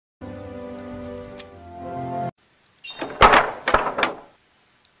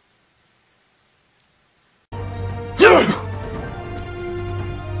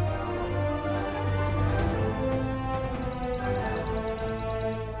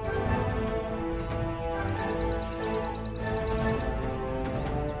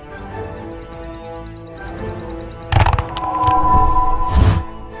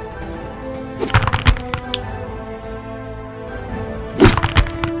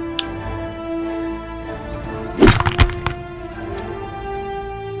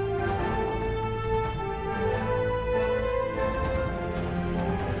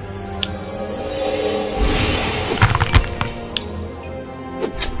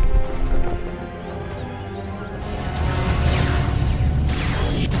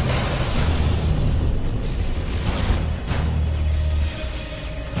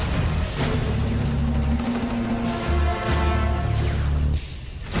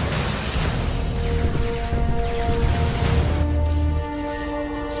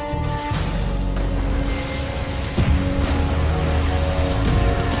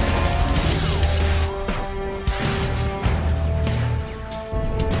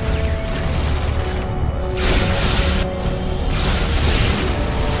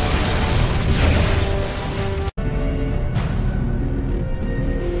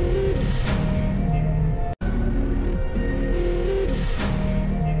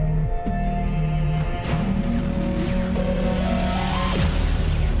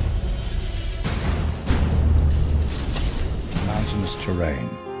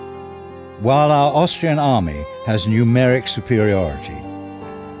while our Austrian army has numeric superiority.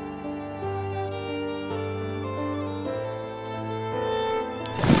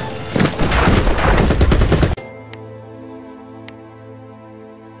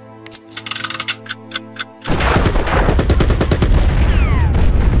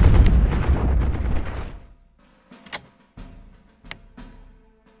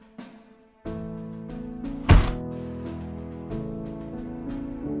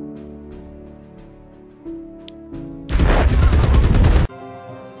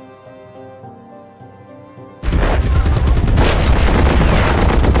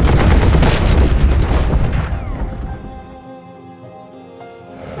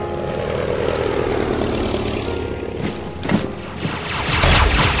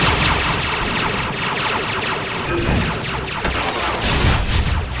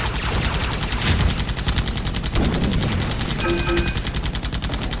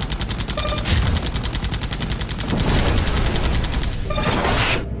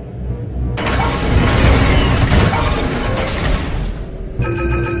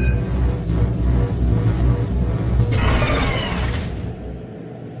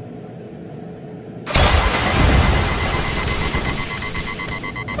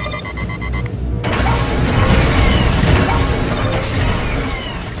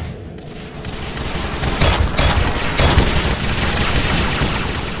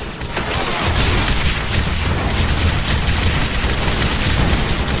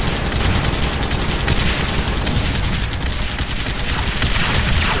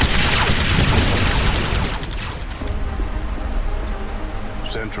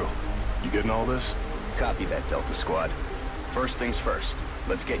 Central, you getting all this? Copy that, Delta Squad. First things first,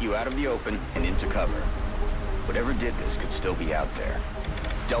 let's get you out of the open and into cover. Whatever did this could still be out there.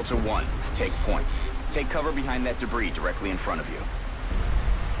 Delta 1, take point. Take cover behind that debris directly in front of you.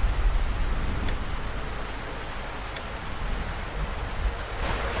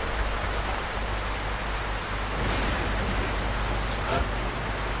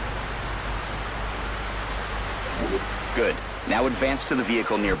 Good. Now advance to the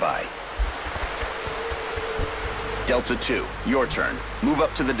vehicle nearby. Delta 2, your turn. Move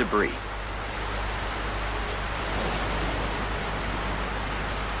up to the debris.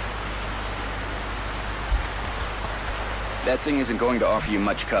 That thing isn't going to offer you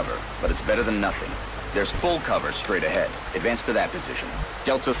much cover, but it's better than nothing. There's full cover straight ahead. Advance to that position.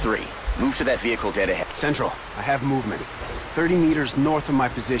 Delta 3, move to that vehicle dead ahead. Central, I have movement. 30 meters north of my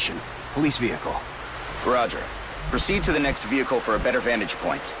position. Police vehicle. Roger. Proceed to the next vehicle for a better vantage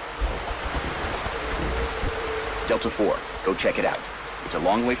point. Delta 4, go check it out. It's a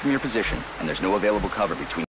long way from your position, and there's no available cover between